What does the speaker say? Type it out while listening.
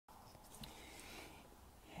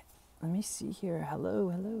Let me see here. Hello,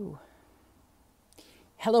 hello.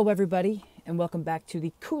 Hello, everybody, and welcome back to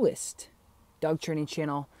the coolest dog training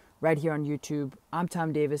channel right here on YouTube. I'm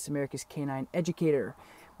Tom Davis, America's Canine Educator.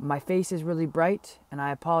 My face is really bright, and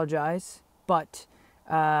I apologize, but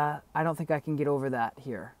I don't think I can get over that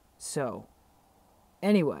here. So,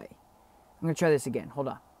 anyway, I'm going to try this again. Hold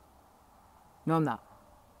on. No, I'm not.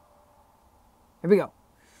 Here we go.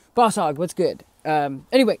 Boss Hog, what's good?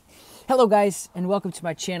 Anyway, hello, guys, and welcome to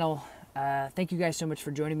my channel. Thank you guys so much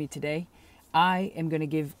for joining me today. I am going to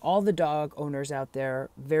give all the dog owners out there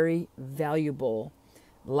very valuable,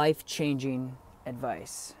 life-changing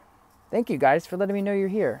advice. Thank you guys for letting me know you're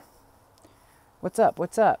here. What's up?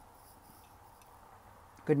 What's up?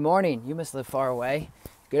 Good morning. You must live far away.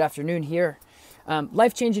 Good afternoon here.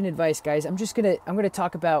 Life-changing advice, guys. I'm going to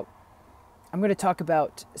talk about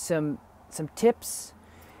some tips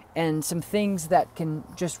and some things that can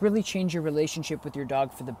just really change your relationship with your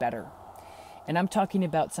dog for the better. And I'm talking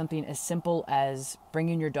about something as simple as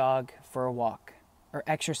bringing your dog for a walk or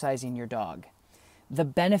exercising your dog. The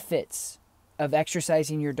benefits of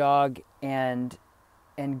exercising your dog and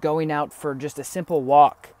going out for just a simple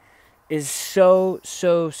walk is so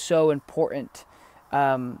important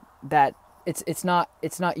that it's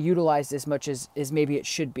not utilized as much as maybe it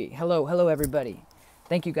should be. Hello everybody.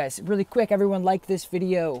 Thank you guys. Really quick, everyone like this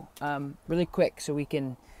video really quick so we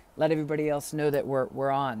can let everybody else know that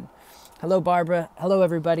we're on. Hello, Barbara. Hello,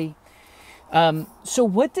 everybody. So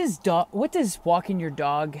what does walking your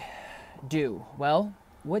dog do? Well,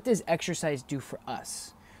 what does exercise do for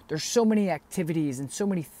us? There's so many activities and so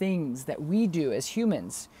many things that we do as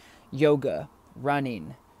humans. Yoga,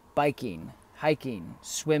 running, biking, hiking,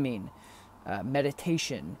 swimming,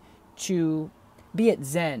 meditation, to be at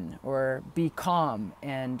zen or be calm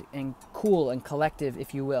and cool and collective,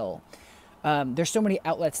 if you will. There's so many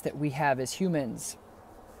outlets that we have as humans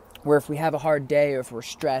where if we have a hard day or if we're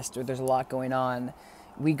stressed or there's a lot going on,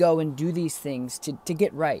 we go and do these things to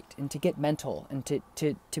get right and to get mental and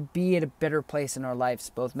to be at a better place in our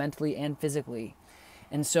lives, both mentally and physically.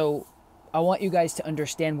 And so I want you guys to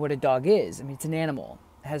understand what a dog is. I mean, it's an animal.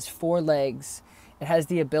 It has 4 legs. It has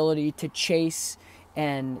the ability to chase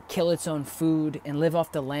and kill its own food and live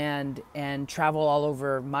off the land and travel all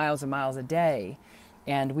over miles and miles a day.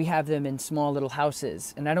 And we have them in small little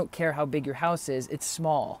houses. And I don't care how big your house is, it's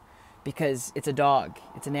small because it's a dog,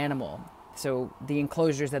 it's an animal. So the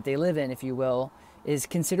enclosures that they live in, if you will, is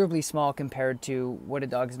considerably small compared to what a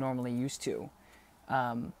dog's normally used to.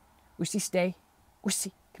 Woosie, stay.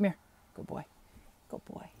 Woosie, come here. Good boy. Good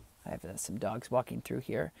boy. I have some dogs walking through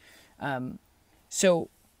here. So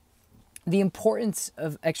the importance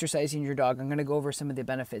of exercising your dog, I'm going to go over some of the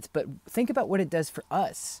benefits, but think about what it does for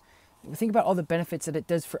us. Think about all the benefits that it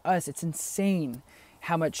does for us. It's insane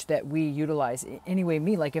how much that we utilize. Anyway,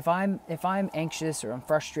 me, like if I'm anxious or I'm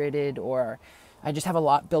frustrated or I just have a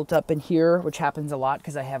lot built up in here, which happens a lot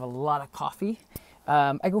because I have a lot of coffee,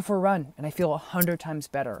 I go for a run and I feel 100 times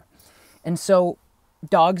better. And so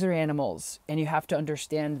dogs are animals, and you have to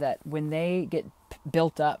understand that when they get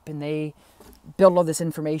built up and they build all this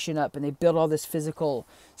information up and they build all this physical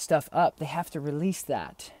stuff up, they have to release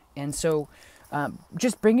that. And so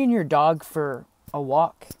just bringing your dog for a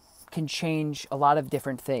walk can change a lot of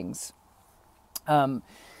different things.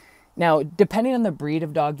 Now, depending on the breed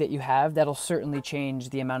of dog that you have, that'll certainly change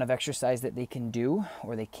the amount of exercise that they can do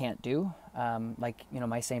or they can't do. Like,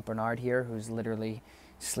 my Saint Bernard here, who's literally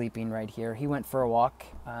sleeping right here. He went for a walk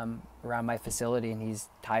around my facility and he's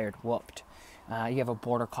tired, whooped. You have a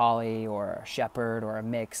Border Collie or a Shepherd or a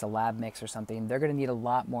mix, a lab mix or something, they're going to need a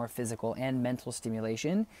lot more physical and mental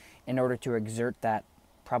stimulation in order to exert that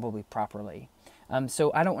probably properly.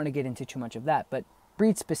 So I don't want to get into too much of that, but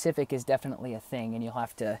breed specific is definitely a thing, and you'll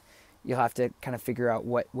have to kind of figure out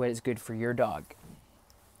what is good for your dog.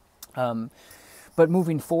 But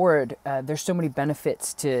moving forward, there's so many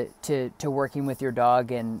benefits to working with your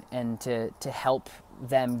dog and to help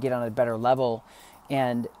them get on a better level.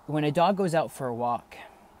 And when a dog goes out for a walk,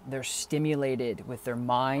 they're stimulated with their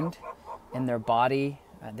mind and their body.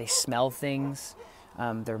 They smell things.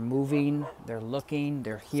 They're moving, they're looking,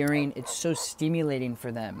 they're hearing. It's so stimulating for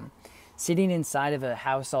them. Sitting inside of a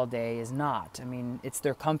house all day is not. I mean, it's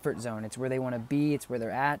their comfort zone. It's where they want to be. It's where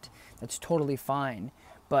they're at. That's totally fine.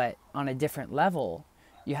 But on a different level,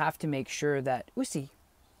 you have to make sure that,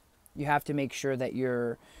 you have to make sure that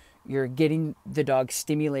you're getting the dog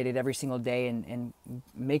stimulated every single day and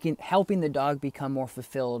helping the dog become more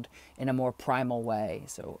fulfilled in a more primal way.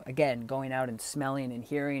 So again, going out and smelling and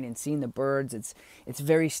hearing and seeing the birds, it's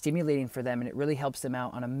very stimulating for them, and it really helps them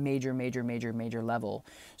out on a major level.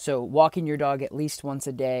 So walking your dog at least once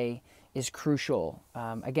a day is crucial.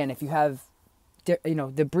 Again, if you have,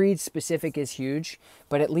 the breed specific is huge,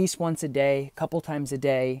 but at least once a day, a couple times a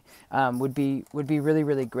day, would be really,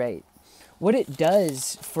 really great. What it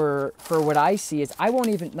does for what I see is, I won't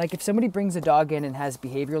even, like, if somebody brings a dog in and has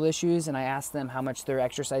behavioral issues and I ask them how much they're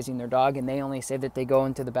exercising their dog and they only say that they go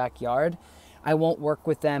into the backyard, I won't work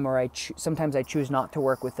with them, or sometimes I choose not to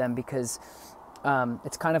work with them, because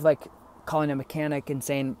it's kind of like calling a mechanic and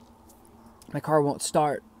saying, my car won't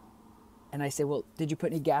start. And I say, well, did you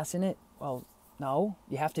put any gas in it? Well, no.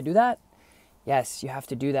 You have to do that? Yes, you have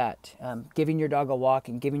to do that. Giving your dog a walk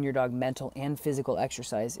and giving your dog mental and physical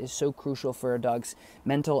exercise is so crucial for a dog's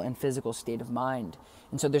mental and physical state of mind.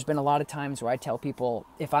 And so there's been a lot of times where I tell people,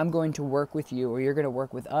 if I'm going to work with you or you're going to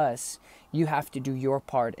work with us, you have to do your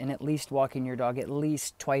part and at least walking your dog at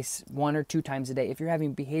least twice, 1 or 2 times a day. If you're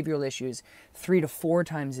having behavioral issues, 3 to 4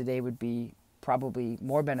 times a day would be probably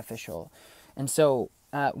more beneficial. And so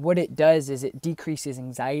what it does is it decreases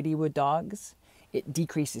anxiety with dogs. It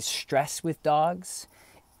decreases stress with dogs.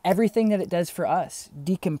 Everything that it does for us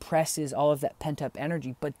decompresses all of that pent-up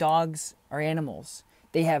energy. But dogs are animals.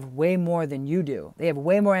 They have way more than you do. They have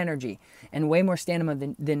way more energy and way more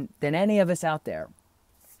stamina than any of us out there.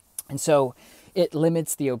 And so it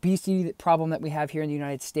limits the obesity problem that we have here in the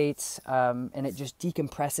United States, and it just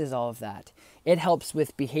decompresses all of that. It helps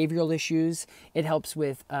with behavioral issues. It helps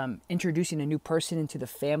with introducing a new person into the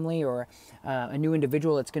family, or a new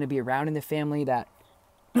individual that's going to be around in the family that,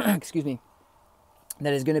 excuse me,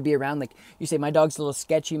 that is going to be around. Like you say, my dog's a little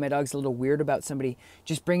sketchy, my dog's a little weird about somebody.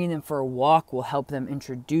 Just bringing them for a walk will help them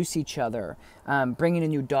introduce each other. Bringing a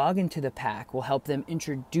new dog into the pack will help them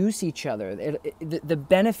introduce each other. The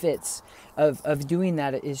benefits of doing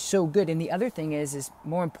that is so good. And the other thing is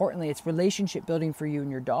more importantly, it's relationship building for you and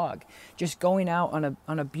your dog. Just going out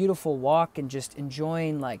on a beautiful walk and just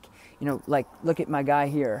enjoying, like look at my guy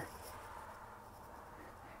here.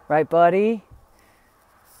 Right, buddy?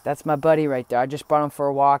 That's my buddy right there. I just brought him for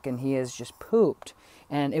a walk and he has just pooped.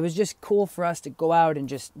 And it was just cool for us to go out and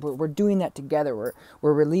just, we're doing that together.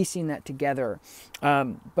 We're releasing that together.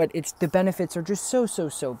 But the benefits are just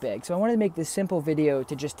so big. So I wanted to make this simple video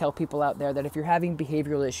to just tell people out there that if you're having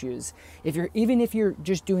behavioral issues, even if you're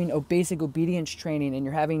just doing basic obedience training and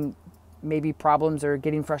you're having maybe problems or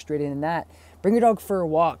getting frustrated in that, bring your dog for a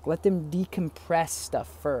walk. Let them decompress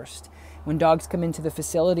stuff first. When dogs come into the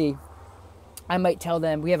facility, I might tell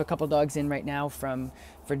them, we have a couple dogs in right now from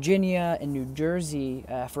Virginia and New Jersey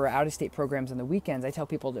for our out-of-state programs on the weekends. I tell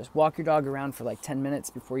people, just walk your dog around for like 10 minutes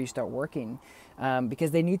before you start working,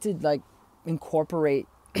 because they need to incorporate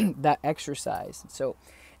that exercise. So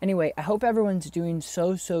anyway, I hope everyone's doing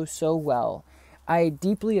so well. I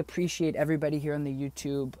deeply appreciate everybody here on the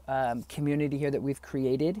YouTube community here that we've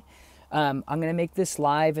created. I'm going to make this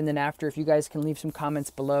live, and then after, if you guys can leave some comments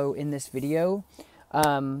below in this video.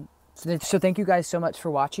 So thank you guys so much for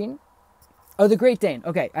watching. Oh, the Great Dane.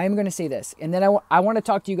 Okay, I am going to say this. And then I want to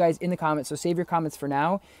talk to you guys in the comments. So save your comments for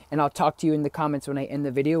now. And I'll talk to you in the comments when I end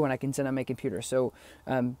the video, when I can send on my computer. So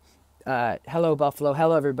hello, Buffalo.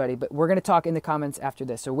 Hello, everybody. But we're going to talk in the comments after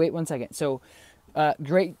this. So wait 1 second. So the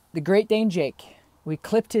Great Dane Jake, we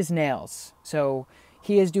clipped his nails. So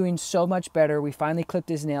he is doing so much better. We finally clipped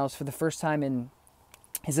his nails for the first time in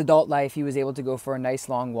his adult life. He was able to go for a nice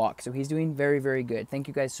long walk. So he's doing very good. Thank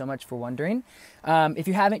you guys so much for wondering. If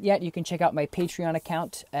you haven't yet, you can check out my Patreon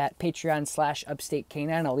account at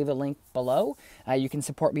patreon.com/upstatecanine. I'll leave a link below. You can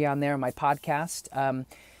support me on there on my podcast.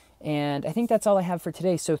 And I think that's all I have for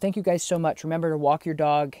today. So thank you guys so much. Remember to walk your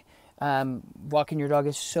dog. Walking your dog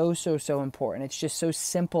is so important. It's just so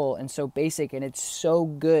simple and so basic, and it's so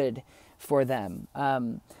good for them.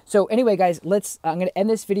 So anyway, guys, I'm going to end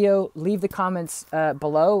this video. Leave the comments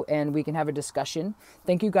below and we can have a discussion.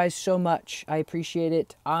 Thank you guys so much. I appreciate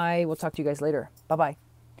it. I will talk to you guys later. Bye-bye.